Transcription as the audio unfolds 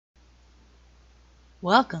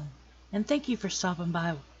Welcome, and thank you for stopping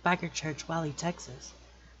by Biker Church, Wally, Texas.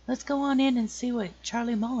 Let's go on in and see what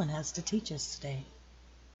Charlie Mullen has to teach us today.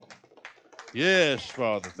 Yes,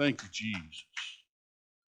 Father. Thank you, Jesus.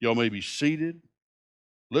 Y'all may be seated.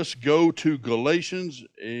 Let's go to Galatians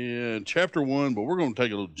and chapter 1, but we're going to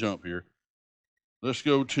take a little jump here. Let's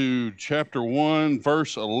go to chapter 1,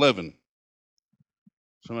 verse 11.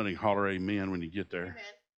 Somebody holler amen when you get there. Amen.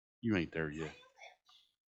 You ain't there yet.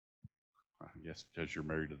 I guess because you're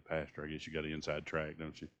married to the pastor, I guess you got an inside track,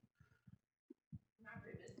 don't you?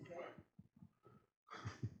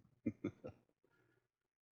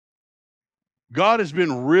 God has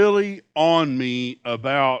been really on me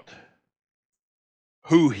about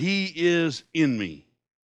who He is in me.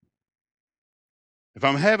 If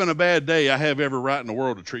I'm having a bad day, I have every right in the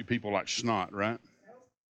world to treat people like snot, right?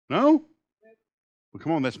 No? Well,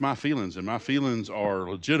 come on, that's my feelings, and my feelings are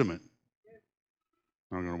legitimate.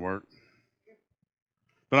 Not going to work.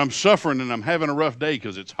 But I'm suffering and I'm having a rough day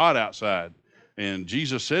because it's hot outside. And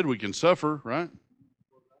Jesus said we can suffer, right?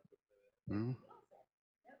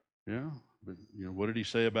 Yeah. But what did He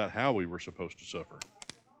say about how we were supposed to suffer?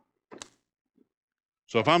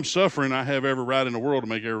 So if I'm suffering, I have every right in the world to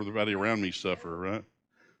make everybody around me suffer, right?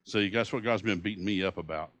 So that's what God's been beating me up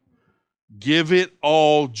about. Give it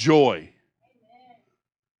all joy.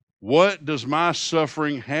 What does my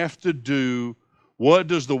suffering have to do? What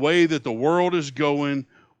does the way that the world is going,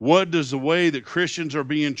 what does the way that Christians are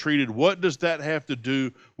being treated, what does that have to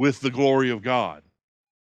do with the glory of God?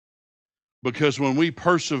 Because when we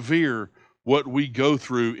persevere what we go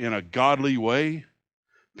through in a godly way,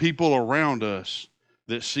 people around us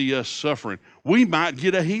that see us suffering, we might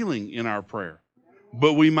get a healing in our prayer,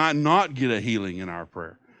 but we might not get a healing in our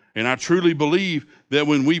prayer. And I truly believe that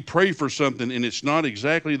when we pray for something and it's not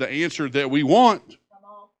exactly the answer that we want,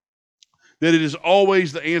 that it is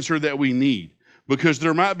always the answer that we need. Because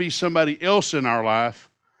there might be somebody else in our life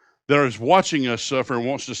that is watching us suffer and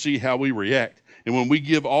wants to see how we react. And when we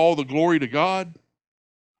give all the glory to God,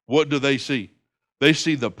 what do they see? They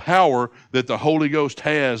see the power that the Holy Ghost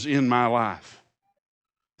has in my life.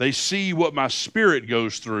 They see what my spirit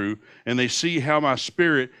goes through, and they see how my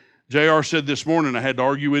spirit, JR said this morning, I had to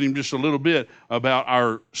argue with him just a little bit about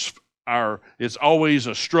our it's always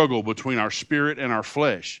a struggle between our spirit and our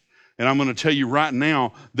flesh. And I'm going to tell you right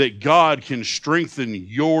now that God can strengthen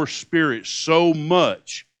your spirit so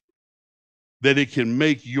much that it can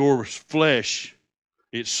make your flesh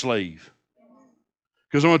its slave.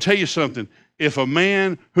 Because I'm going to tell you something. If a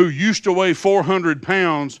man who used to weigh 400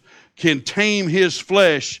 pounds can tame his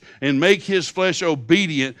flesh and make his flesh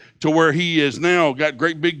obedient to where he is now got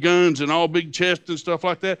great big guns and all big chest and stuff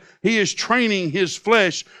like that, he is training his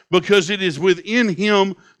flesh because it is within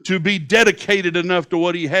him to be dedicated enough to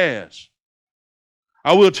what he has.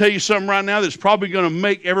 I will tell you something right now that's probably going to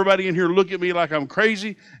make everybody in here look at me like I'm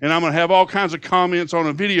crazy, and I'm going to have all kinds of comments on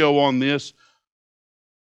a video on this.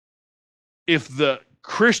 If the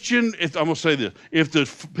I'm going to say this, if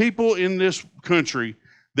the people in this country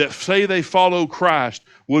that say they follow Christ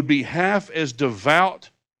would be half as devout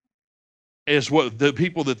as what the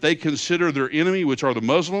people that they consider their enemy, which are the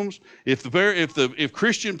Muslims, if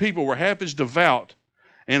Christian people were half as devout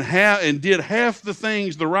and did half the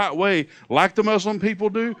things the right way, like the Muslim people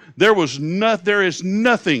do, there is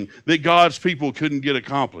nothing that God's people couldn't get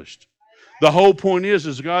accomplished. The whole point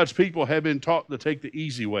is God's people have been taught to take the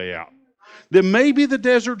easy way out. Then maybe the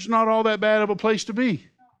desert's not all that bad of a place to be.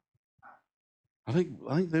 I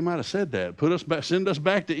think they might have said that. Send us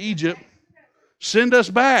back to Egypt. Send us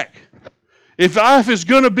back. If life is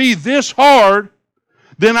going to be this hard,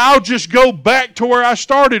 then I'll just go back to where I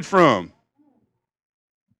started from.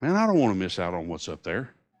 Man, I don't want to miss out on what's up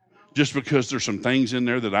there just because there's some things in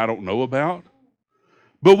there that I don't know about.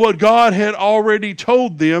 But what God had already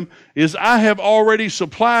told them is, I have already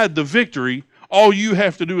supplied the victory. All you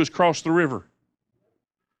have to do is cross the river.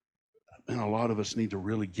 And a lot of us need to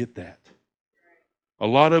really get that. A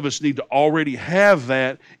lot of us need to already have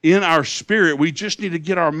that in our spirit. We just need to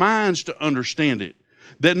get our minds to understand it.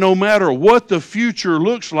 That no matter what the future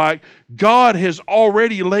looks like, God has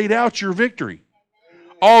already laid out your victory.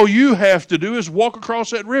 All you have to do is walk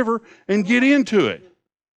across that river and get into it.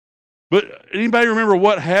 But anybody remember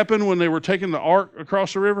what happened when they were taking the ark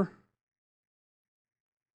across the river?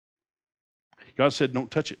 God said, don't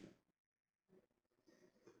touch it.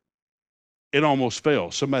 It almost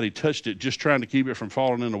fell. Somebody touched it just trying to keep it from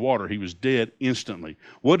falling in the water. He was dead instantly.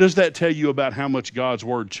 What does that tell you about how much God's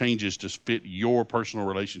word changes to fit your personal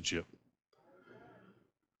relationship?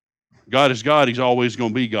 God is God. He's always going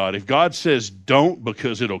to be God. If God says don't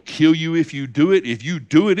because it'll kill you if you do it,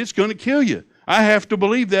 it's going to kill you. I have to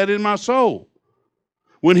believe that in my soul.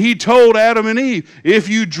 when he told Adam and Eve, if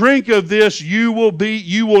you drink of this, you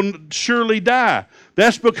will surely die.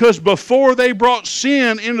 That's because before they brought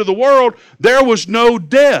sin into the world, there was no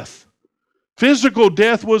death. Physical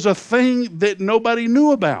death was a thing that nobody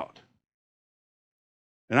knew about.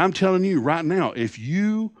 And I'm telling you right now, if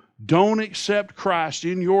you don't accept Christ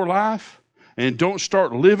in your life and don't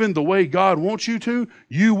start living the way God wants you to,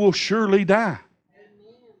 you will surely die.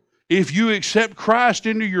 Amen. If you accept Christ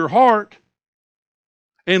into your heart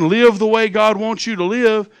and live the way God wants you to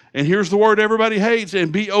live, and here's the word everybody hates,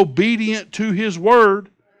 and be obedient to His word,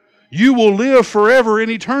 you will live forever in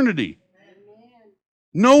eternity. Amen.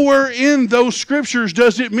 Nowhere in those scriptures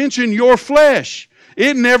does it mention your flesh.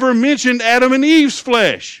 It never mentioned Adam and Eve's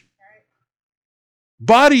flesh.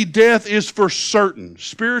 Body death is for certain.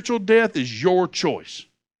 Spiritual death is your choice.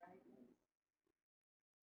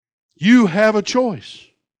 You have a choice.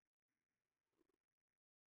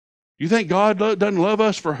 You think God doesn't love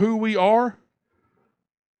us for who we are?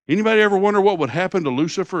 Anybody ever wonder what would happen to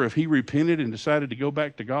Lucifer if he repented and decided to go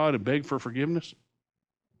back to God and beg for forgiveness?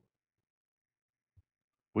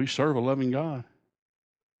 We serve a loving God.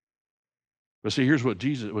 But see, here's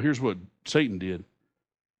what Satan did.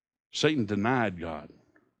 Satan denied God.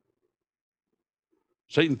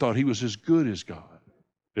 Satan thought he was as good as God.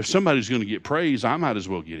 If somebody's going to get praise, I might as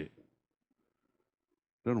well get it.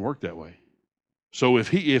 Doesn't work that way. So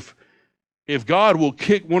if God will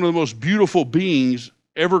kick one of the most beautiful beings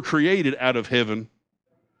ever created out of heaven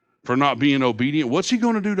for not being obedient, what's He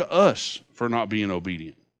going to do to us for not being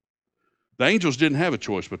obedient? The angels didn't have a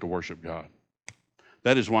choice but to worship God.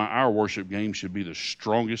 That is why our worship game should be the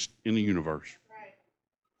strongest in the universe. Right.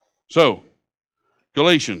 So,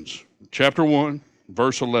 Galatians chapter 1,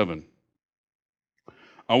 verse 11.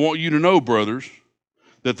 I want you to know, brothers,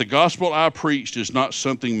 that the gospel I preached is not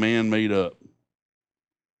something man made up.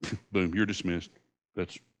 Boom, you're dismissed.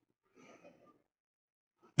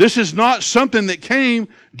 This is not something that came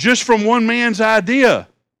just from one man's idea,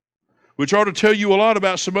 which ought to tell you a lot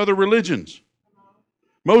about some other religions.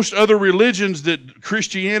 Most other religions that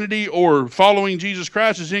Christianity or following Jesus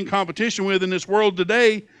Christ is in competition with in this world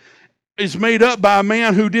today is made up by a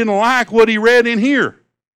man who didn't like what he read in here.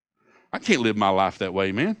 I can't live my life that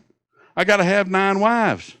way, man. I got to have 9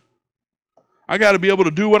 wives. I got to be able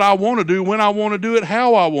to do what I want to do, when I want to do it,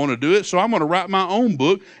 how I want to do it. So I'm going to write my own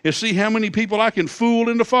book and see how many people I can fool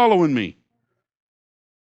into following me.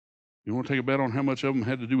 You want to take a bet on how much of them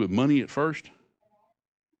had to do with money at first?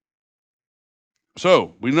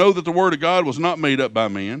 So, we know that the word of God was not made up by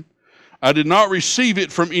man. I did not receive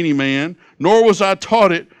it from any man, nor was I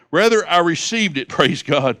taught it. Rather, I received it, praise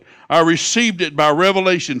God. I received it by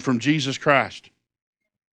revelation from Jesus Christ.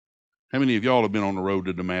 How many of y'all have been on the road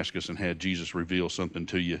to Damascus and had Jesus reveal something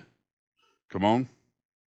to you? Come on.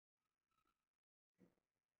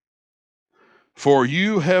 For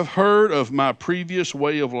you have heard of my previous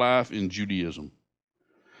way of life in Judaism,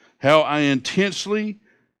 how intensely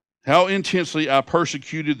I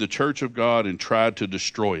persecuted the church of God and tried to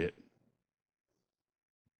destroy it.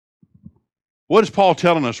 What is Paul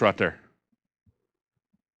telling us right there?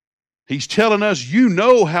 He's telling us, you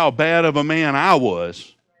know how bad of a man I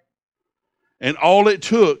was. And all it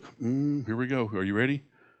took, here we go. Are you ready?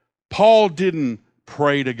 Paul didn't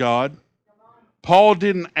pray to God. Paul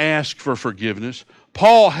didn't ask for forgiveness.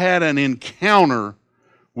 Paul had an encounter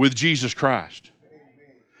with Jesus Christ.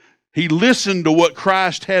 He listened to what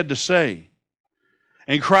Christ had to say.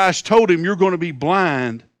 And Christ told him, you're going to be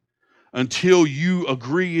blind until you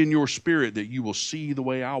agree in your spirit that you will see the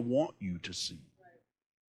way I want you to see.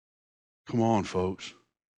 Come on, folks.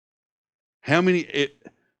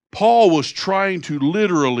 Paul was trying to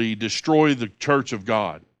literally destroy the church of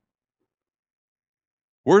God.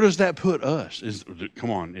 Where does that put us?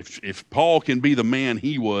 Come on, if Paul can be the man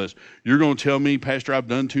he was, you're going to tell me, Pastor, I've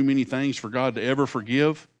done too many things for God to ever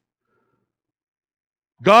forgive?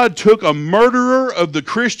 God took a murderer of the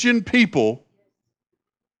Christian people,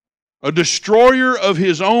 a destroyer of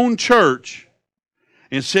His own church,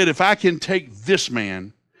 and said, if I can take this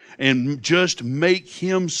man and just make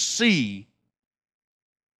him see,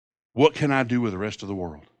 what can I do with the rest of the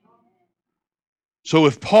world? So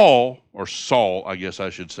if Paul, or Saul, I guess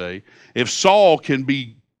I should say, if Saul can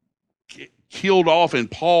be killed off and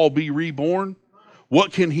Paul be reborn,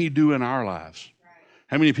 what can he do in our lives?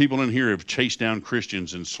 How many people in here have chased down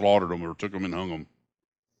Christians and slaughtered them or took them and hung them?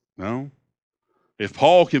 No? If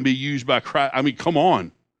Paul can be used by Christ, I mean, come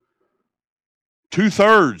on.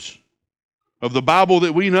 2/3 of the Bible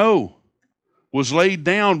that we know was laid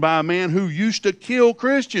down by a man who used to kill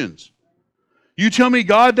Christians. You tell me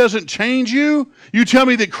God doesn't change you? You tell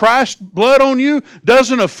me that Christ's blood on you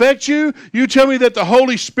doesn't affect you? You tell me that the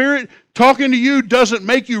Holy Spirit talking to you doesn't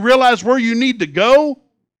make you realize where you need to go?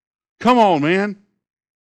 Come on, man.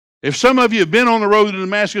 If some of you have been on the road to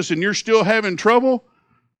Damascus and you're still having trouble,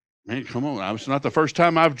 man, come on. It's not the first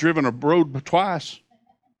time I've driven a road twice.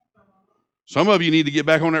 Some of you need to get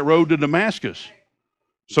back on that road to Damascus.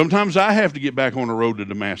 Sometimes I have to get back on the road to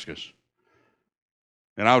Damascus.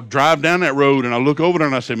 And I'll drive down that road and I look over there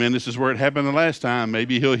and I say, man, this is where it happened the last time.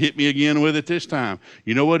 Maybe he'll hit me again with it this time.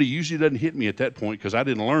 You know what? He usually doesn't hit me at that point because I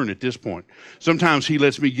didn't learn at this point. Sometimes he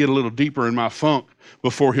lets me get a little deeper in my funk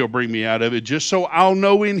before he'll bring me out of it, just so I'll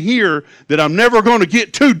know in here that I'm never going to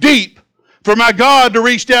get too deep for my God to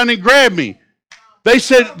reach down and grab me. They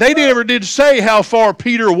said they never did say how far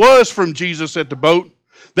Peter was from Jesus at the boat.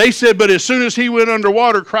 They said, but as soon as he went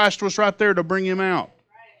underwater, Christ was right there to bring him out.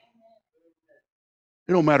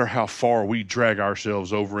 It don't matter how far we drag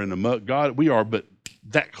ourselves over in the mud. God, we are but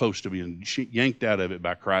that close to being yanked out of it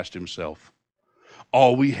by Christ himself.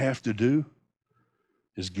 All we have to do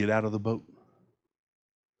is get out of the boat.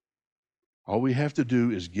 All we have to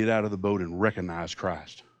do is get out of the boat and recognize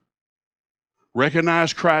Christ.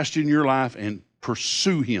 Recognize Christ in your life and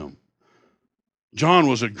pursue him. John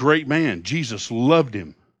was a great man. Jesus loved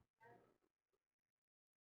him.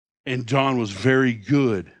 And John was very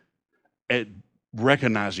good at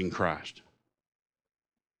recognizing Christ.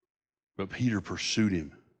 But Peter pursued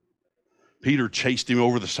him. Peter chased him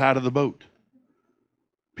over the side of the boat.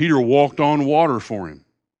 Peter walked on water for him.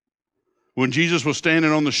 When Jesus was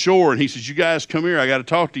standing on the shore and he says, you guys come here, I got to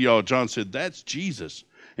talk to y'all. John said, that's Jesus.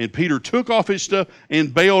 And Peter took off his stuff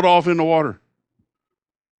and bailed off in the water.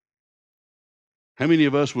 How many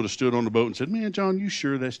of us would have stood on the boat and said, man, John, you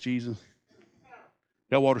sure that's Jesus?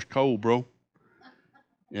 That water's cold, bro.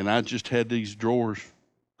 And I just had these drawers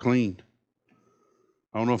cleaned.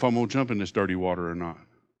 I don't know if I'm going to jump in this dirty water or not.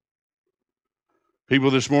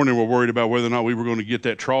 People this morning were worried about whether or not we were going to get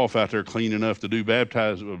that trough out there clean enough to do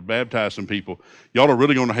baptize some people. Y'all are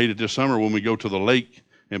really going to hate it this summer when we go to the lake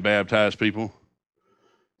and baptize people.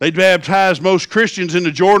 They baptize most Christians in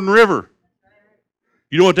the Jordan River.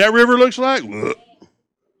 You know what that river looks like?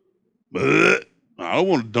 I don't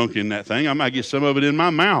want to dunk in that thing. I might get some of it in my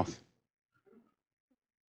mouth.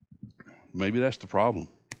 Maybe that's the problem.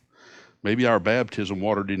 Maybe our baptism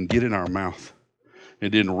water didn't get in our mouth and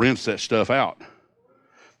didn't rinse that stuff out.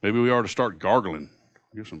 Maybe we ought to start gargling.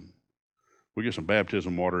 We get some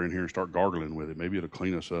baptism water in here and start gargling with it. Maybe it'll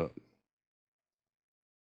clean us up.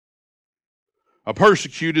 I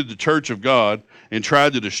persecuted the church of God and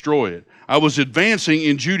tried to destroy it. I was advancing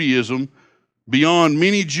in Judaism beyond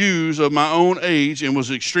many Jews of my own age and was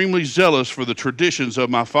extremely zealous for the traditions of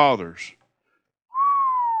my fathers.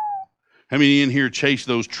 How many in here chase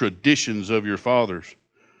those traditions of your fathers?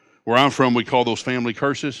 Where I'm from, we call those family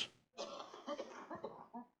curses.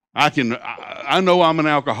 I know I'm an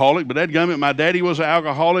alcoholic, but dadgummit, my daddy was an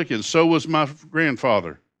alcoholic, and so was my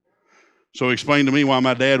grandfather. So explain to me why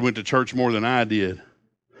my dad went to church more than I did.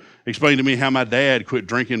 Explain to me how my dad quit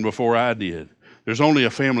drinking before I did. There's only a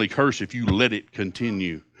family curse if you let it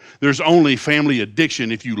continue. There's only family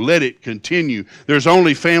addiction if you let it continue. There's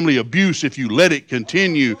only family abuse if you let it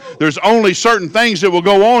continue. There's only certain things that will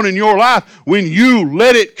go on in your life when you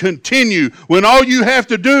let it continue. When all you have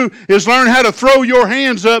to do is learn how to throw your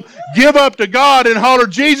hands up, give up to God, and holler,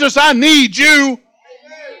 Jesus, I need you.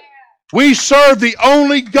 We serve the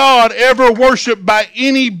only God ever worshiped by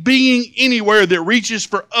any being anywhere that reaches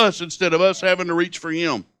for us instead of us having to reach for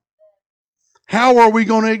him. How are we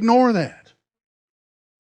going to ignore that?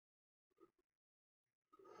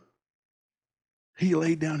 He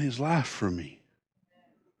laid down his life for me.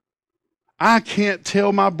 I can't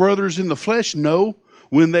tell my brothers in the flesh no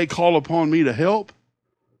when they call upon me to help.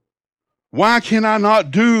 Why can I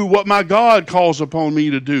not do what my God calls upon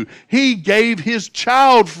me to do? He gave his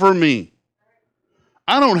child for me.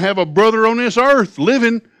 I don't have a brother on this earth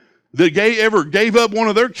living that ever gave up one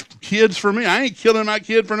of their kids for me. I ain't killing my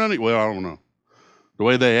kid for nothing. Well, I don't know. The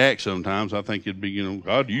way they act sometimes, I think it'd be,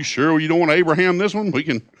 God, you sure you don't want Abraham this one?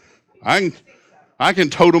 I can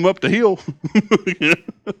tote him up the hill.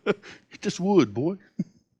 Get this wood, boy.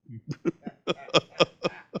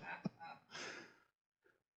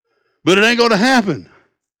 But it ain't going to happen.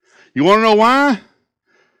 You want to know why?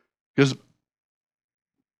 Because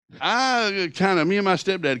me and my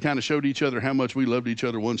stepdad kind of showed each other how much we loved each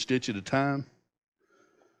other one stitch at a time.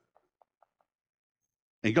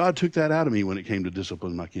 And God took that out of me when it came to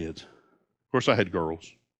disciplining my kids. Of course, I had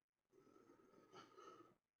girls.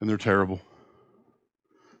 And they're terrible.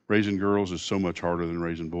 Raising girls is so much harder than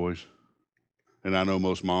raising boys. And I know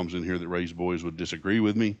most moms in here that raise boys would disagree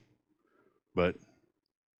with me, but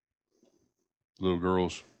little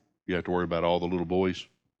girls, you have to worry about all the little boys.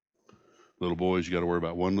 Little boys, you got to worry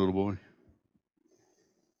about one little boy.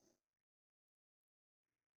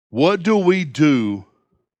 What do we do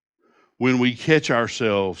when we catch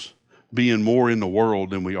ourselves being more in the world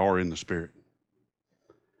than we are in the Spirit?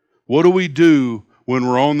 What do we do when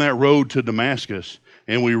we're on that road to Damascus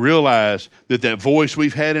and we realize that that voice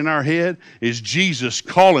we've had in our head is Jesus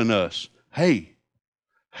calling us, hey,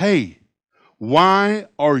 why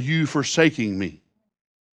are you forsaking me?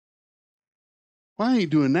 Well, I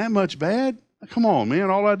ain't doing that much bad. Come on, man.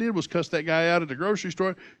 All I did was cuss that guy out at the grocery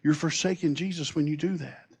store. You're forsaking Jesus when you do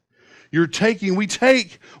that. We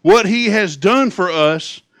take what he has done for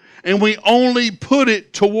us and we only put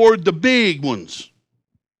it toward the big ones.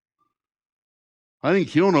 I didn't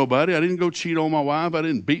kill nobody. I didn't go cheat on my wife. I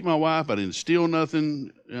didn't beat my wife. I didn't steal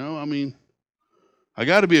nothing. I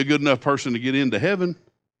got to be a good enough person to get into heaven.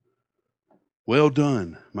 Well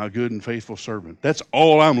done, my good and faithful servant. That's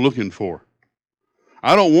all I'm looking for.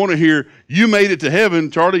 I don't want to hear, you made it to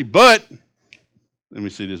heaven, Charlie, but, let me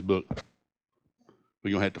see this book.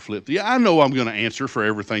 We're going to have to flip. Yeah, I know I'm going to answer for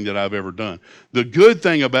everything that I've ever done. The good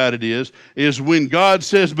thing about it is when God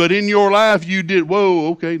says, but in your life you did, whoa,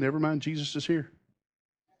 okay, never mind, Jesus is here.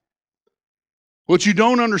 What you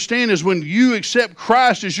don't understand is when you accept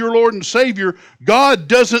Christ as your Lord and Savior, God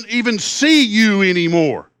doesn't even see you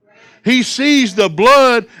anymore. He sees the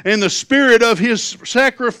blood and the Spirit of His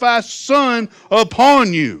sacrificed Son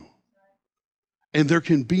upon you. And there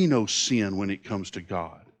can be no sin when it comes to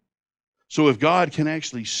God. So if God can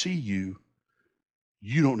actually see you,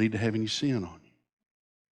 you don't need to have any sin on you.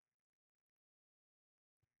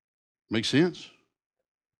 Make sense?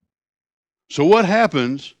 So what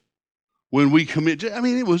happens when we commit?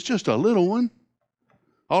 It was just a little one.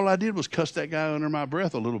 All I did was cuss that guy under my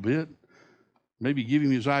breath a little bit. Maybe give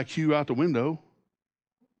him his IQ out the window.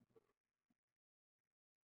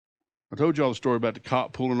 I told y'all the story about the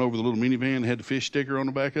cop pulling over the little minivan and had the fish sticker on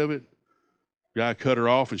the back of it. Guy cut her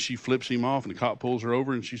off and she flips him off and the cop pulls her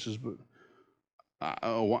over and she says, "But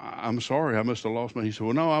I'm sorry, I must have lost my." He said,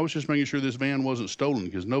 "Well, no, I was just making sure this van wasn't stolen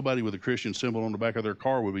because nobody with a Christian symbol on the back of their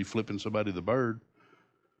car would be flipping somebody the bird.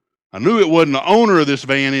 I knew it wasn't the owner of this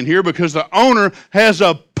van in here because the owner has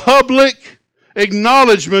a public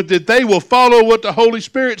acknowledgement that they will follow what the Holy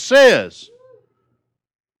Spirit says.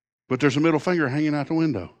 But there's a middle finger hanging out the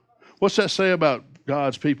window." What's that say about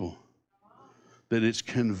God's people? That it's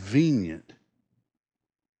convenient.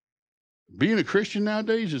 Being a Christian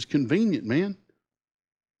nowadays is convenient, man.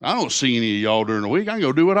 I don't see any of y'all during the week. I can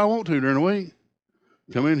go do what I want to during the week.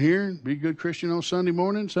 Come in here, be a good Christian on Sunday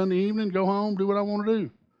morning, Sunday evening, go home, do what I want to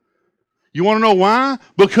do. You want to know why?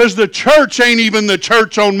 Because the church ain't even the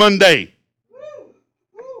church on Monday.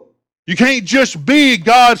 You can't just be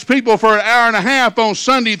God's people for an hour and a half on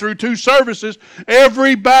Sunday through 2 services.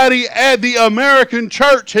 Everybody at the American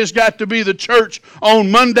church has got to be the church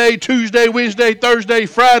on Monday, Tuesday, Wednesday, Thursday,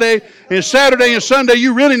 Friday, and Saturday and Sunday.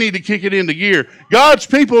 You really need to kick it into gear. God's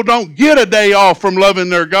people don't get a day off from loving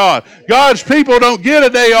their God. God's people don't get a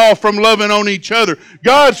day off from loving on each other.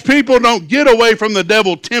 God's people don't get away from the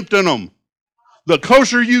devil tempting them. The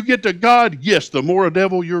closer you get to God, yes, the more a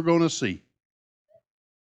devil you're going to see.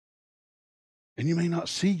 And you may not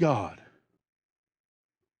see God.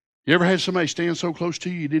 You ever had somebody stand so close to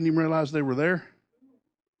you didn't even realize they were there?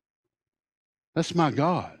 That's my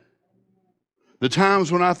God. The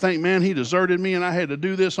times when I think, man, He deserted me and I had to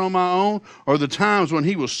do this on my own, or the times when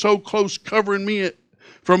He was so close covering me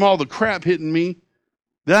from all the crap hitting me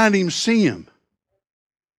that I didn't even see Him.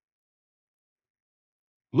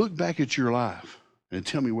 Look back at your life and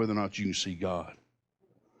tell me whether or not you can see God.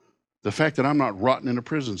 The fact that I'm not rotting in a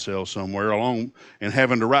prison cell somewhere alone and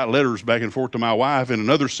having to write letters back and forth to my wife in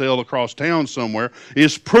another cell across town somewhere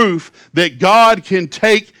is proof that God can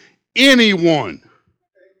take anyone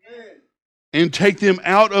and take them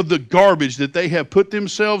out of the garbage that they have put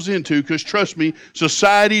themselves into, because trust me,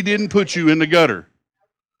 society didn't put you in the gutter.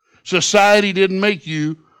 Society didn't make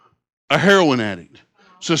you a heroin addict.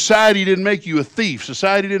 Society didn't make you a thief.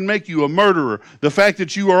 Society didn't make you a murderer. The fact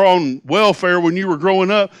that you are on welfare when you were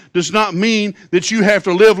growing up does not mean that you have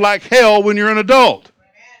to live like hell when you're an adult.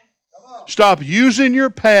 Stop using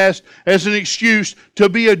your past as an excuse to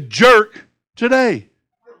be a jerk today.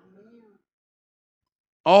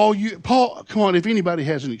 Paul, come on, if anybody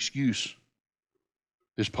has an excuse,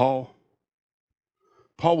 it's Paul.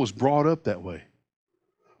 Paul was brought up that way.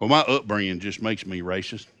 Well, my upbringing just makes me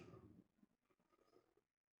racist.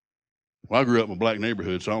 Well, I grew up in a black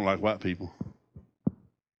neighborhood, so I don't like white people.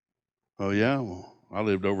 Oh, yeah? Well, I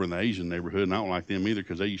lived over in the Asian neighborhood, and I don't like them either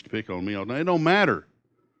because they used to pick on me all day. It don't matter.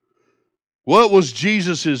 What was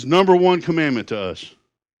Jesus' number one commandment to us?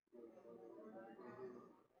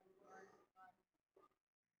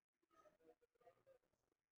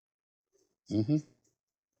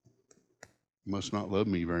 Must not love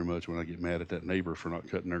me very much when I get mad at that neighbor for not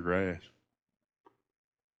cutting their grass.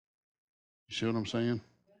 You see what I'm saying?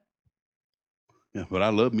 Yeah, but I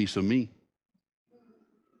love me some me.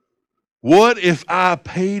 What if I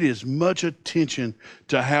paid as much attention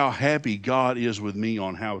to how happy God is with me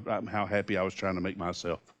on how happy I was trying to make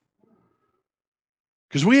myself?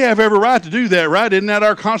 Because we have every right to do that, right? Isn't that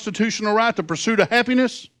our constitutional right, the pursuit of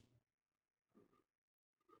happiness?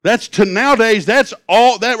 Nowadays, that's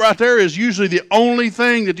all, that right there is usually the only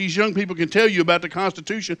thing that these young people can tell you about the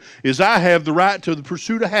Constitution is I have the right to the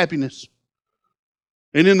pursuit of happiness.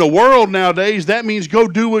 And in the world nowadays, that means go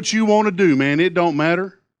do what you want to do, man. It don't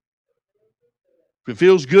matter. If it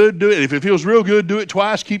feels good, do it. If it feels real good, do it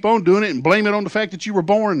twice. Keep on doing it and blame it on the fact that you were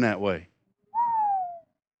born that way.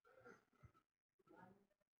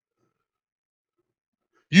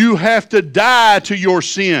 You have to die to your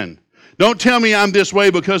sin. Don't tell me I'm this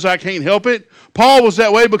way because I can't help it. Paul was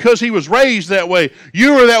that way because he was raised that way.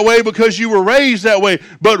 You are that way because you were raised that way.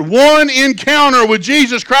 But one encounter with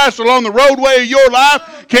Jesus Christ along the roadway of your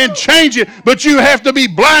life can change it. But you have to be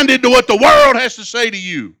blinded to what the world has to say to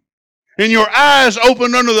you. And your eyes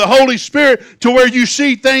opened under the Holy Spirit to where you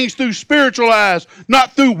see things through spiritual eyes,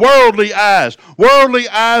 not through worldly eyes. Worldly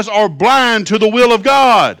eyes are blind to the will of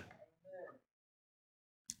God.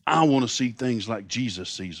 I want to see things like Jesus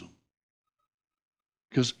sees them.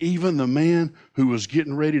 Because even the man who was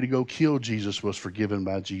getting ready to go kill Jesus was forgiven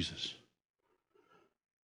by Jesus.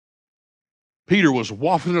 Peter was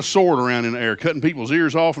wafting a sword around in the air, cutting people's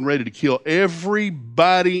ears off and ready to kill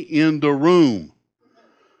everybody in the room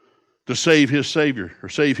to save his Savior or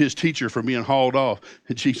save his teacher from being hauled off.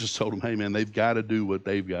 And Jesus told him, hey man, they've got to do what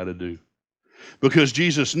they've got to do. Because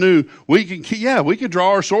Jesus knew we could draw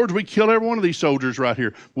our swords, we kill every one of these soldiers right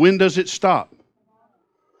here. When does it stop?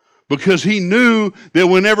 Because he knew that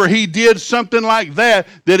whenever he did something like that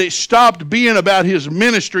it stopped being about his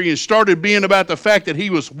ministry and started being about the fact that he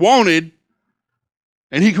was wanted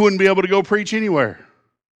and he wouldn't be able to go preach anywhere.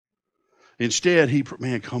 Instead,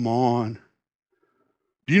 come on.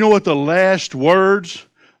 Do you know what the last words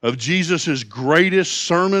of Jesus' greatest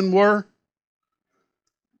sermon were?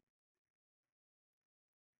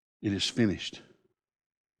 It is finished.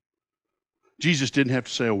 Jesus didn't have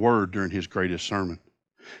to say a word during his greatest sermon.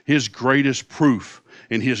 His greatest proof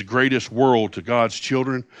in his greatest world to God's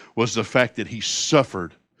children was the fact that he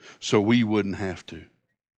suffered so we wouldn't have to.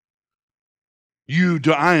 Here's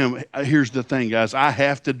the thing, guys. I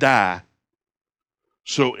have to die.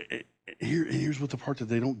 So here's what the part that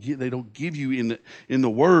they don't give you in the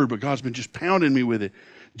word, but God's been just pounding me with it.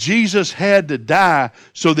 Jesus had to die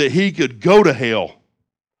so that he could go to hell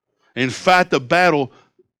and fight the battle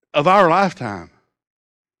of our lifetime.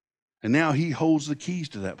 And now he holds the keys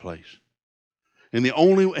to that place. And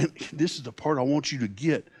this is the part I want you to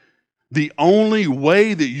get. The only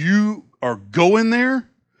way that you are going there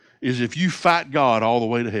is if you fight God all the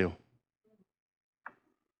way to hell.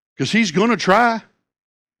 Because he's going to try.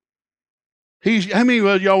 How many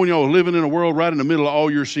of y'all, when y'all were living in a world right in the middle of all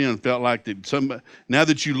your sin, felt like that now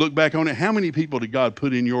that you look back on it, how many people did God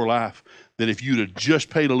put in your life that if you'd have just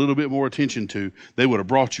paid a little bit more attention to, they would have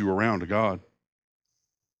brought you around to God?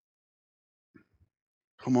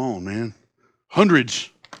 Come on, man.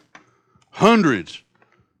 Hundreds.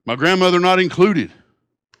 My grandmother not included.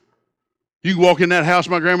 You can walk in that house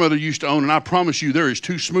my grandmother used to own, and I promise you there is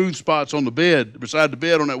 2 smooth spots on the bed, beside the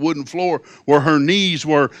bed on that wooden floor, where her knees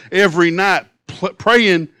were every night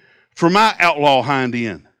praying for my outlaw hind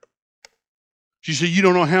end. She said, you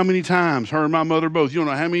don't know how many times, her and my mother both, you don't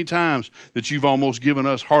know how many times that you've almost given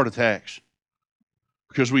us heart attacks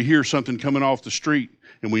because we hear something coming off the street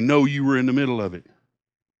and we know you were in the middle of it.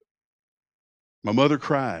 My mother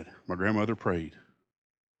cried. My grandmother prayed.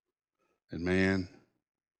 And man,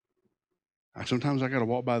 sometimes I got to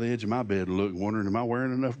walk by the edge of my bed and look, wondering, am I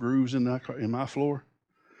wearing enough grooves in my floor?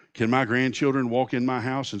 Can my grandchildren walk in my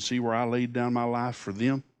house and see where I laid down my life for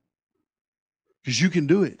them? Because you can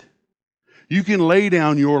do it. You can lay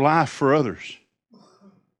down your life for others.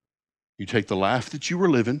 You take the life that you were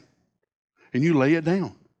living and you lay it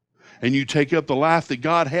down. And you take up the life that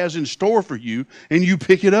God has in store for you and you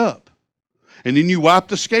pick it up. And then you wipe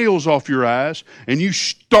the scales off your eyes and you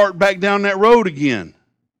start back down that road again.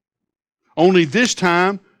 Only this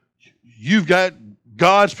time, you've got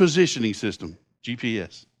God's positioning system.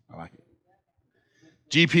 GPS. I like it.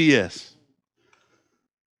 GPS.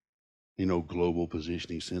 global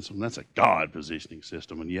positioning system. That's a God positioning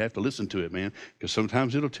system, and you have to listen to it, man, because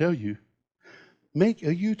sometimes it'll tell you, make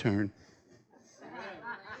a U-turn.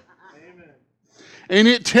 Amen. And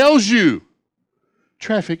it tells you,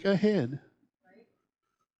 traffic ahead.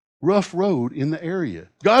 Rough road in the area.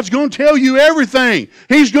 God's going to tell you everything.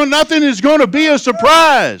 Nothing is going to be a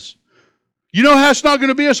surprise. You know how it's not going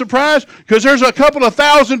to be a surprise? Because there's a couple of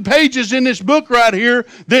 1,000 pages in this book right here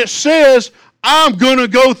that says, I'm going to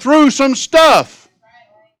go through some stuff.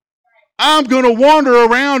 I'm going to wander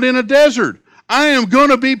around in a desert. I am going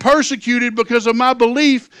to be persecuted because of my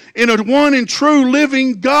belief in a one and true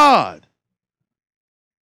living God.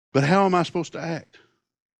 But how am I supposed to act?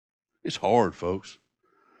 It's hard, folks.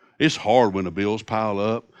 It's hard when the bills pile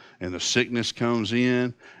up and the sickness comes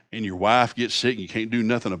in and your wife gets sick and you can't do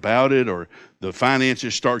nothing about it, or the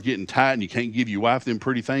finances start getting tight and you can't give your wife them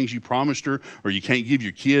pretty things you promised her, or you can't give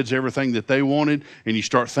your kids everything that they wanted, and you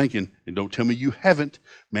start thinking, and don't tell me you haven't,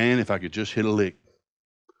 man, if I could just hit a lick.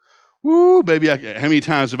 Woo, baby, how many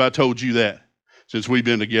times have I told you that since we've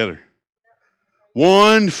been together?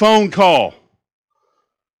 One phone call,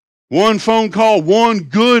 one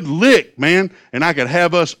good lick, man, and I could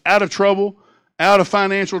have us out of trouble, out of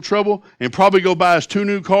financial trouble, and probably go buy us 2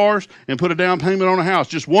 new cars and put a down payment on a house.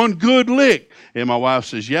 Just one good lick. And my wife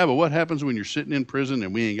says, yeah, but what happens when you're sitting in prison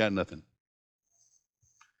and we ain't got nothing?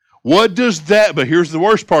 What does that, but here's the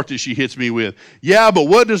worst part that she hits me with. Yeah, but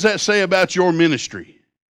what does that say about your ministry?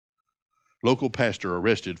 Local pastor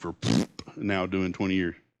arrested for now doing 20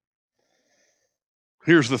 years.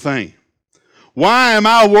 Here's the thing. Why am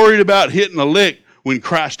I worried about hitting a lick when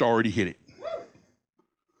Christ already hit it?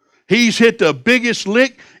 He's hit the biggest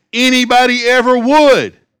lick anybody ever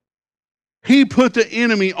would. He put the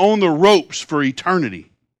enemy on the ropes for eternity.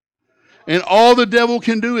 And all the devil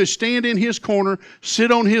can do is stand in his corner, sit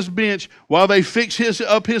on his bench while they fix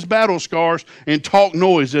up his battle scars and talk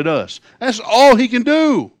noise at us. That's all he can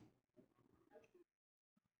do.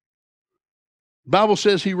 The Bible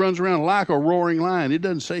says he runs around like a roaring lion. It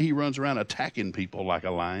doesn't say he runs around attacking people like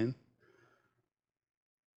a lion.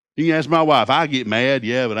 You can ask my wife, I get mad,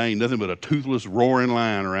 yeah, but I ain't nothing but a toothless, roaring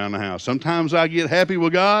lion around the house. Sometimes I get happy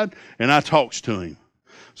with God, and I talks to him.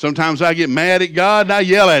 Sometimes I get mad at God, and I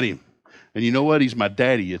yell at him. And you know what? He's my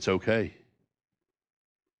daddy. It's okay.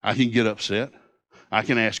 I can get upset. I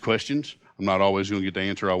can ask questions. I'm not always going to get the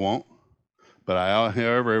answer I want. But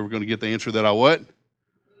however, ever going to get the answer that I what?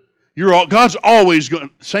 God's always going,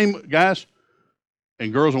 same guys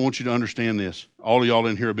and girls, I want you to understand this. All of y'all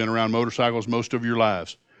in here have been around motorcycles most of your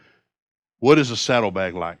lives. What is a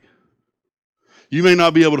saddlebag like? You may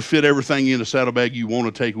not be able to fit everything in a saddlebag you want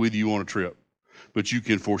to take with you on a trip, but you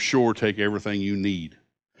can for sure take everything you need.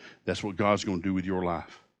 That's what God's going to do with your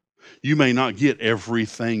life. You may not get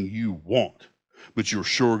everything you want, but you're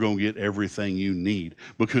sure going to get everything you need,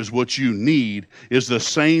 because what you need is the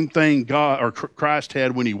same thing God or Christ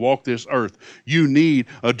had when he walked this earth. You need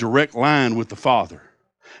a direct line with the Father.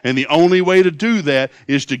 And the only way to do that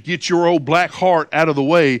is to get your old black heart out of the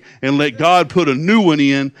way and let God put a new one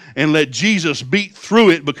in and let Jesus beat through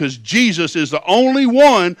it, because Jesus is the only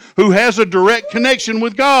one who has a direct connection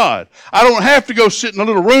with God. I don't have to go sit in a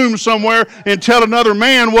little room somewhere and tell another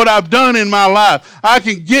man what I've done in my life. I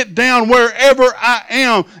can get down wherever I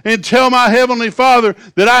am and tell my Heavenly Father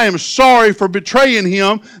that I am sorry for betraying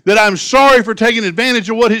him, that I'm sorry for taking advantage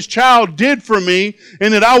of what his child did for me,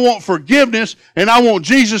 and that I want forgiveness, and I want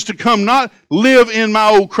Jesus to come not live in my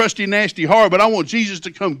old crusty, nasty heart, but I want Jesus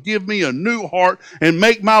to come give me a new heart and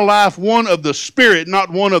make my life one of the Spirit, not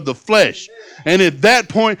one of the flesh. And at that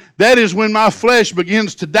point, that is when my flesh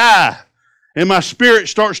begins to die and my spirit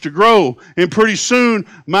starts to grow. And pretty soon,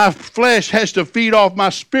 my flesh has to feed off my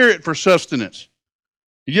spirit for sustenance.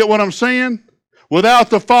 You get what I'm saying? Without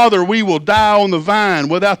the Father, we will die on the vine.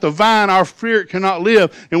 Without the vine, our spirit cannot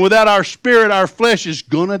live. And without our spirit, our flesh is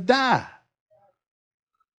going to die.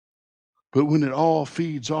 But when it all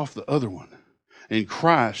feeds off the other one, and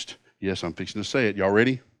Christ, yes, I'm fixing to say it. Y'all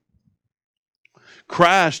ready?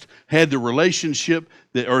 Christ had the relationship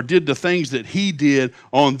that, or did the things that he did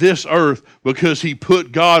on this earth because he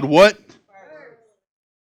put God what?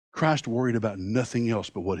 Christ worried about nothing else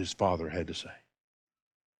but what his Father had to say.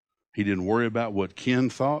 He didn't worry about what Ken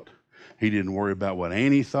thought. He didn't worry about what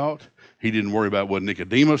Annie thought. He didn't worry about what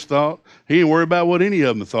Nicodemus thought. He didn't worry about what any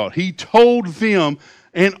of them thought. He told them,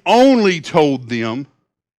 and only told them,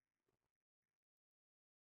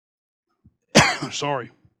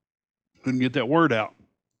 sorry, couldn't get that word out.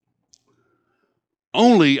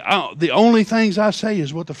 The only things I say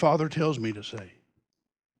is what the Father tells me to say.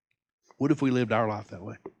 What if we lived our life that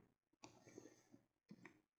way?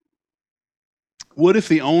 What if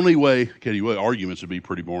the only way, tell you what, arguments would be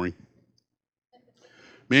pretty boring.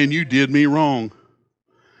 Man, you did me wrong.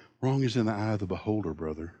 Wrong is in the eye of the beholder,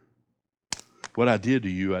 brother. What I did to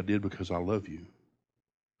you, I did because I love you.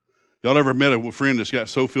 Y'all ever met a friend that's got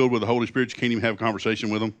so filled with the Holy Spirit you can't even have a conversation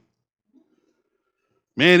with them?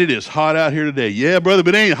 Man, it is hot out here today. Yeah, brother,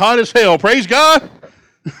 but it ain't hot as hell. Praise God.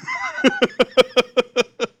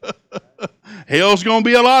 Hell's going to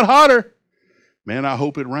be a lot hotter. Man, I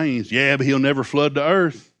hope it rains. Yeah, but he'll never flood the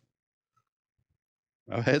earth.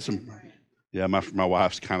 I've had some. Yeah, my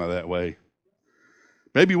wife's kind of that way.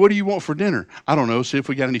 Baby, what do you want for dinner? I don't know. See if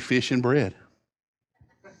we got any fish and bread.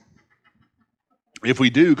 If we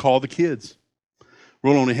do, call the kids.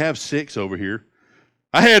 We'll only have 6 over here.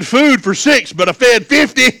 I had food for 6, but I fed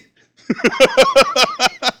 50.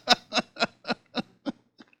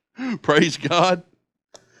 Praise God.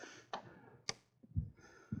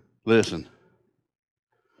 Listen.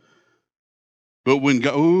 But when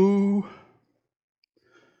God,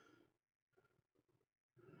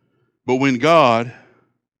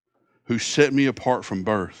 who set me apart from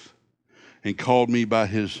birth and called me by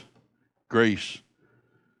his grace,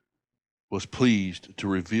 was pleased to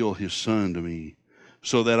reveal his Son to me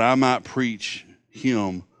so that I might preach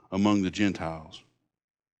him among the Gentiles.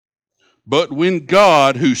 But when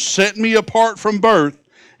God, who set me apart from birth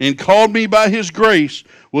and called me by his grace,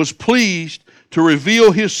 was pleased to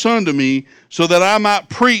reveal his Son to me so that I might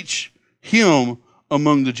preach him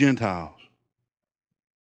among the Gentiles.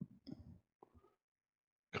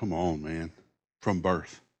 Come on, man. From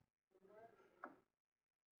birth.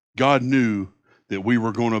 God knew that we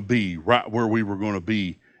were going to be right where we were going to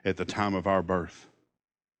be at the time of our birth.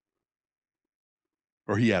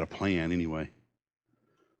 Or he had a plan anyway.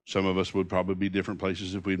 Some of us would probably be different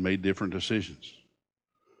places if we'd made different decisions.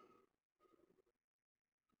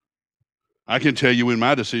 I can tell you when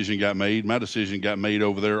my decision got made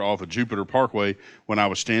over there off of Jupiter Parkway when I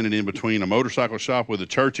was standing in between a motorcycle shop with a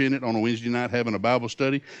church in it on a Wednesday night having a Bible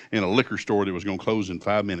study and a liquor store that was going to close in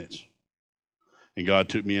 5 minutes. And God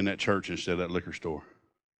took me in that church instead of that liquor store.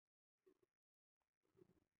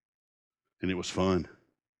 And it was fun.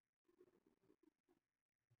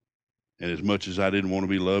 And as much as I didn't want to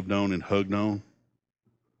be loved on and hugged on,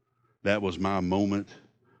 that was my moment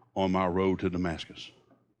on my road to Damascus.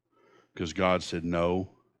 Because God said, no,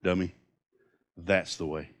 dummy, that's the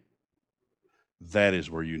way. That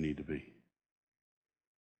is where you need to be.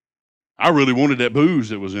 I really wanted that booze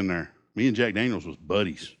that was in there. Me and Jack Daniels was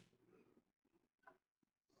buddies.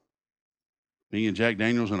 Me and Jack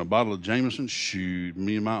Daniels and a bottle of Jameson, shoot,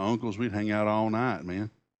 me and my uncles, we'd hang out all night, man.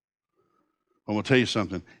 I'm going to tell you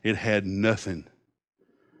something. It had nothing.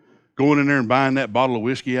 Going in there and buying that bottle of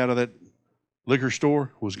whiskey out of that liquor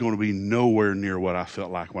store was going to be nowhere near what I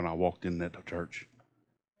felt like when I walked in that church.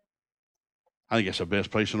 I think it's the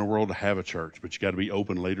best place in the world to have a church, but you got to be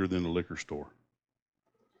open later than the liquor store.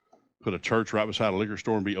 Put a church right beside a liquor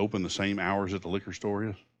store and be open the same hours that the liquor store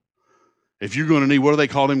is. If you're going to need, what do they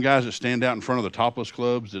call them guys that stand out in front of the topless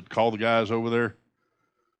clubs that call the guys over there?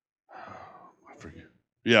 I forget.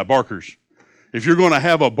 Yeah, barkers. If you're going to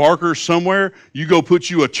have a barker somewhere, you go put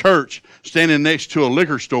you a church standing next to a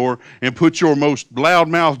liquor store and put your most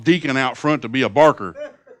loudmouth deacon out front to be a barker.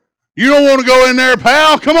 You don't want to go in there,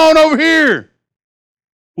 pal. Come on over here.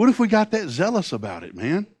 What if we got that zealous about it,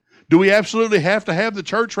 man? Do we absolutely have to have the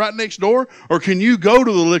church right next door? Or can you go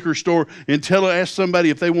to the liquor store and ask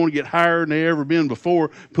somebody if they want to get higher than they ever been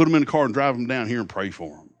before, put them in the car and drive them down here and pray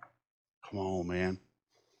for them? Come on, man.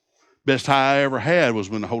 Best high I ever had was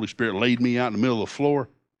when the Holy Spirit laid me out in the middle of the floor.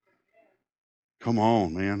 Come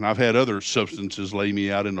on, man. I've had other substances lay me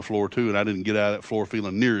out in the floor too, and I didn't get out of that floor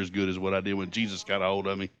feeling near as good as what I did when Jesus got a hold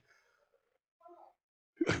of me.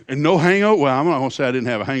 And no hangover. Well, I'm not going to say I didn't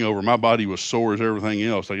have a hangover. My body was sore as everything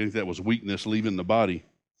else. I think that was weakness leaving the body.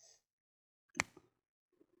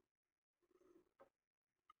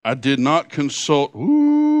 I did not consult.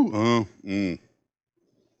 I'm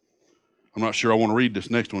not sure I want to read this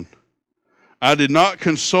next one. I did not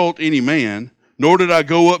consult any man, nor did I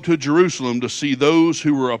go up to Jerusalem to see those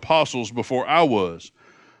who were apostles before I was.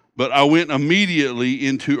 But I went immediately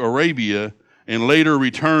into Arabia and later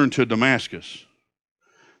returned to Damascus.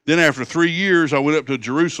 Then after 3 years, I went up to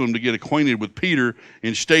Jerusalem to get acquainted with Peter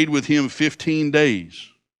and stayed with him 15 days.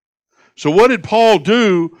 So what did Paul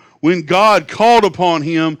do when God called upon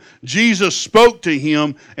him? Jesus spoke to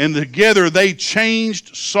him, and together they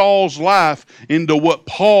changed Saul's life into what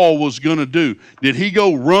Paul was going to do. Did he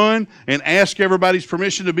go run and ask everybody's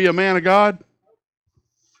permission to be a man of God?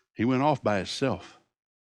 He went off by himself.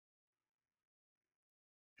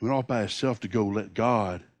 He went off by himself to go let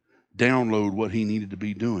God download what he needed to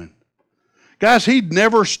be doing. Guys, he'd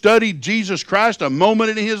never studied Jesus Christ a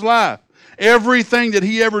moment in his life. Everything that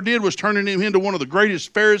he ever did was turning him into one of the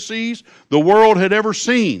greatest Pharisees the world had ever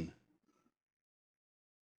seen.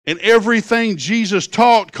 And everything Jesus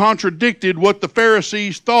taught contradicted what the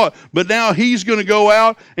Pharisees thought. But now he's going to go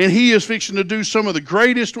out and he is fixing to do some of the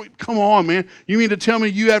greatest. Come on, man. You mean to tell me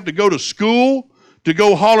you have to go to school to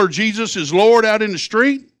go holler Jesus is Lord out in the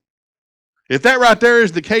street? If that right there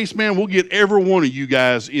is the case, man, we'll get every one of you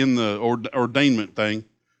guys in the ordainment thing.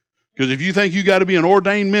 Because if you think you got to be an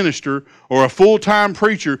ordained minister or a full-time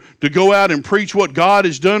preacher to go out and preach what God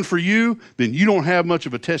has done for you, then you don't have much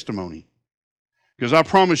of a testimony. Because I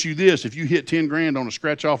promise you this, if you hit 10 grand on a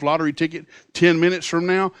scratch-off lottery ticket 10 minutes from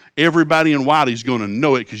now, everybody in Wiley's going to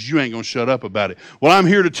know it because you ain't going to shut up about it. Well, I'm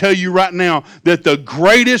here to tell you right now that the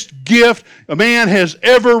greatest gift a man has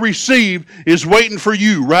ever received is waiting for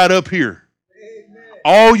you right up here. Amen.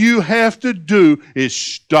 All you have to do is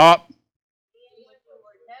stop.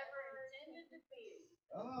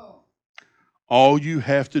 All you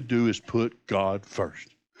have to do is put God first.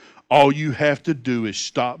 All you have to do is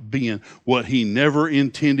stop being what he never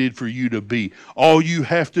intended for you to be. All you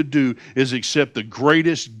have to do is accept the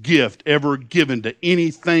greatest gift ever given to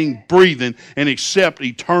anything breathing and accept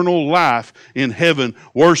eternal life in heaven,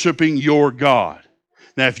 worshiping your God.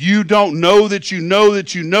 Now, if you don't know that you know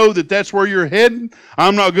that you know that that's where you're heading,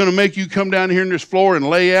 I'm not going to make you come down here on this floor and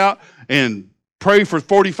lay out and pray for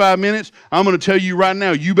 45 minutes. I'm going to tell you right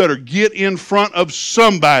now, you better get in front of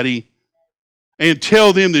somebody and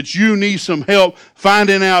tell them that you need some help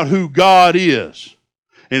finding out who God is.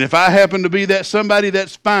 And if I happen to be that somebody,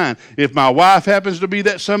 that's fine. If my wife happens to be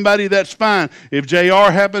that somebody, that's fine. If JR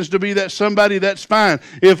happens to be that somebody, that's fine.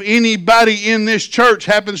 If anybody in this church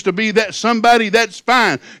happens to be that somebody, that's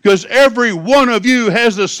fine. Because every one of you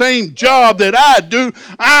has the same job that I do.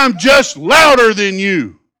 I'm just louder than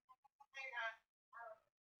you.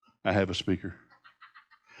 I have a speaker.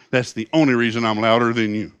 That's the only reason I'm louder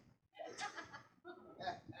than you.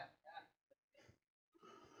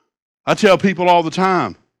 I tell people all the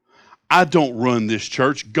time, I don't run this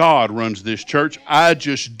church. God runs this church. I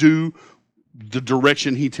just do the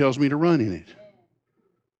direction he tells me to run in it.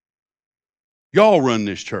 Y'all run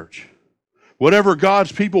this church. Whatever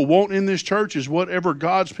God's people want in this church is whatever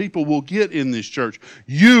God's people will get in this church.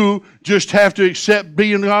 You just have to accept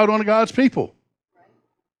being one of God's people.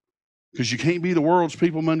 Because you can't be the world's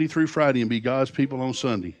people Monday through Friday and be God's people on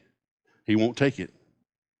Sunday. He won't take it.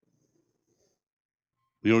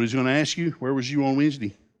 You know what he's going to ask you? Where was you on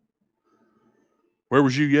Wednesday? Where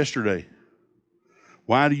was you yesterday?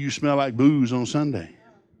 Why do you smell like booze on Sunday?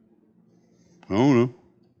 I don't know.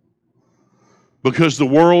 Because the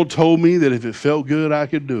world told me that if it felt good, I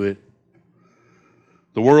could do it.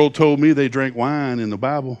 The world told me they drank wine in the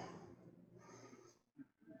Bible.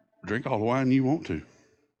 Drink all the wine you want to.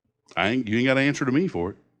 You ain't got to answer to me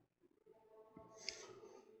for it.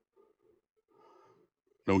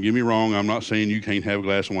 Don't get me wrong, I'm not saying you can't have a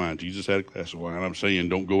glass of wine. Jesus had a glass of wine. I'm saying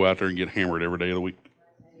don't go out there and get hammered every day of the week.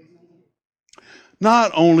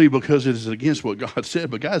 Not only because it is against what God said,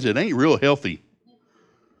 but guys, it ain't real healthy.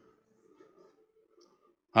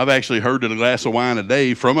 I've actually heard that a glass of wine a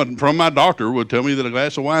day from my doctor would tell me that a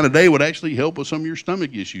glass of wine a day would actually help with some of your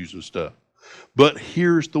stomach issues and stuff. But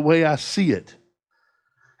here's the way I see it.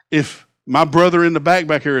 If my brother in the back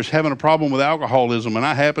here is having a problem with alcoholism and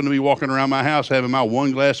I happen to be walking around my house having my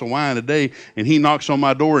one glass of wine a day and he knocks on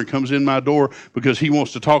my door and comes in my door because he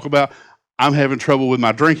wants to talk about I'm having trouble with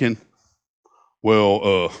my drinking,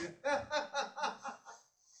 well,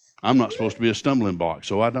 I'm not supposed to be a stumbling block,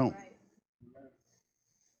 so I don't.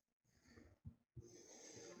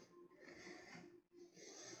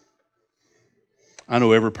 I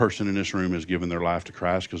know every person in this room has given their life to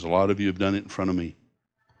Christ because a lot of you have done it in front of me.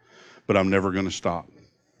 But I'm never going to stop.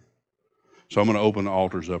 So I'm going to open the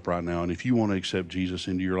altars up right now. And if you want to accept Jesus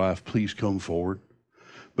into your life, please come forward.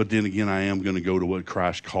 But then again, I am going to go to what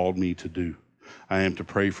Christ called me to do. I am to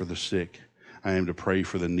pray for the sick. I am to pray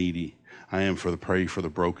for the needy. I am to pray for the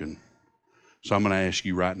broken. So I'm going to ask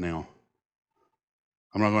you right now.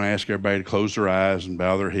 I'm not going to ask everybody to close their eyes and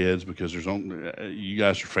bow their heads because you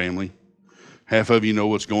guys are family. Half of you know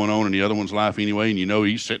what's going on in the other one's life anyway, and you know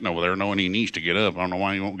he's sitting over there knowing he needs to get up. I don't know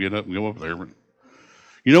why he won't get up and go up there. But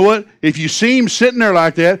you know what? If you see him sitting there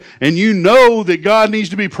like that, and you know that God needs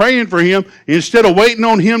to be praying for him, instead of waiting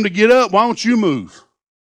on him to get up, why don't you move?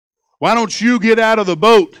 Why don't you get out of the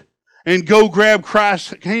boat and go grab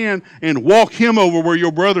Christ's hand and walk him over where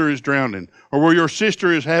your brother is drowning or where your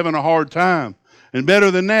sister is having a hard time? And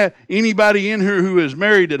better than that, anybody in here who is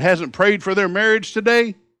married that hasn't prayed for their marriage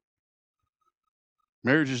today,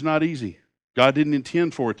 marriage is not easy. God didn't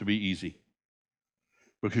intend for it to be easy.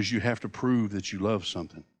 because you have to prove that you love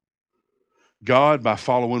something. God, by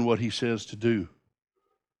following what he says to do.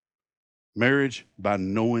 Marriage, by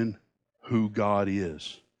knowing who God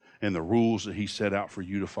is and the rules that he set out for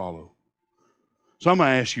you to follow. So I'm going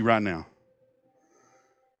to ask you right now,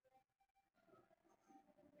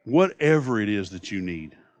 whatever it is that you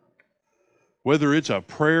need, whether it's a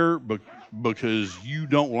prayer because you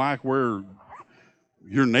don't like where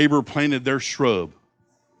your neighbor planted their shrub,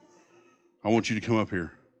 I want you to come up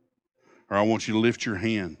here. Or I want you to lift your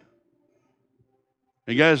hand.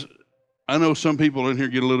 And guys, I know some people in here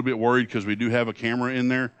get a little bit worried because we do have a camera in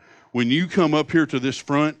there. When you come up here to this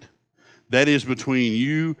front, that is between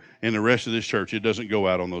you and the rest of this church. It doesn't go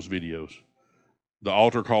out on those videos. The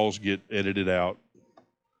altar calls get edited out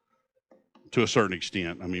to a certain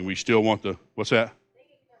extent. I mean, we still want the, what's that?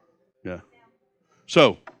 Yeah.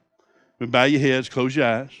 So, bow your heads, close your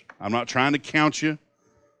eyes. I'm not trying to count you.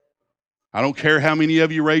 I don't care how many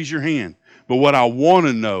of you raise your hand. But what I want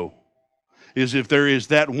to know is if there is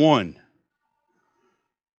that one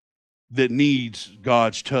that needs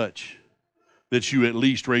God's touch, that you at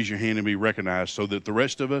least raise your hand and be recognized so that the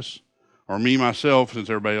rest of us, or me, myself, since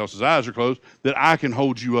everybody else's eyes are closed, that I can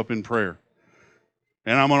hold you up in prayer.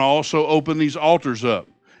 And I'm going to also open these altars up.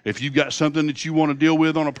 If you've got something that you want to deal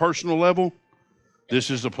with on a personal level, this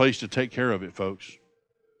is the place to take care of it, folks.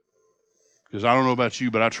 Because I don't know about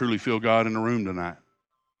you, but I truly feel God in the room tonight.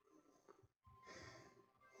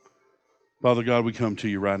 Father God, we come to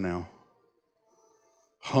you right now,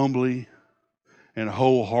 humbly and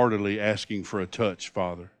wholeheartedly asking for a touch,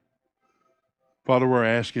 Father. Father, we're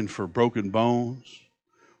asking for broken bones.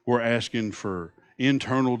 We're asking for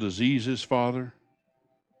internal diseases, Father.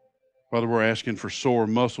 Father, we're asking for sore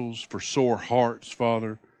muscles, for sore hearts,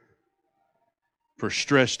 Father, for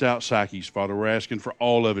stressed out psyches, Father. We're asking for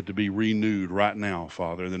all of it to be renewed right now,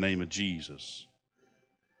 Father, in the name of Jesus.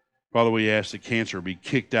 Father, we ask that cancer be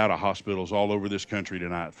kicked out of hospitals all over this country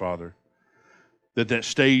tonight, Father. That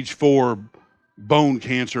stage 4 bone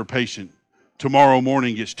cancer patient tomorrow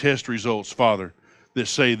morning gets test results, Father, that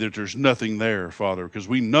say that there's nothing there, Father, because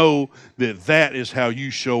we know that that is how you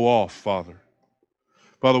show off, Father.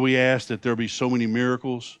 Father, we ask that there be so many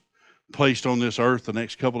miracles placed on this earth the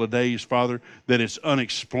next couple of days, Father, that it's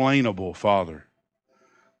unexplainable, Father.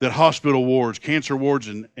 That hospital wards, cancer wards,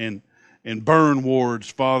 and burn wards,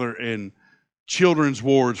 Father, and children's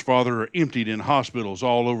wards, Father, are emptied in hospitals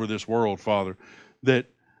all over this world, Father. That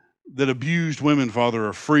abused women, Father,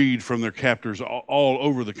 are freed from their captors all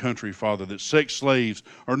over the country, Father. That sex slaves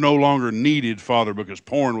are no longer needed, Father, because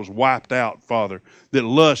porn was wiped out, Father. That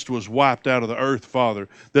lust was wiped out of the earth, Father.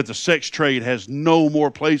 That the sex trade has no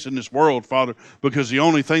more place in this world, Father, because the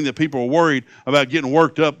only thing that people are worried about getting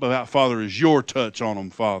worked up about, Father, is your touch on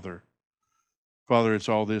them, Father. Father, it's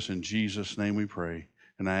all this in Jesus' name we pray.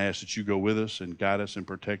 And I ask that you go with us and guide us and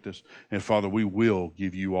protect us. And Father, we will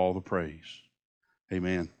give you all the praise.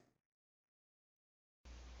 Amen.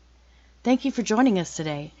 Thank you for joining us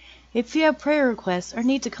today. If you have prayer requests or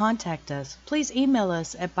need to contact us, please email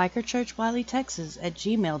us at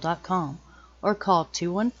bikerchurchwileytexas@gmail.com or call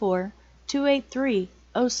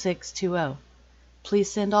 214-283-0620.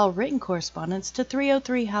 Please send all written correspondence to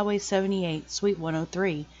 303 Highway 78, Suite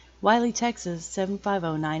 103, Wiley, Texas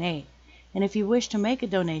 75098. And if you wish to make a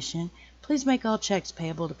donation, please make all checks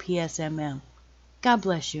payable to PSMM. God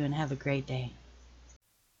bless you and have a great day.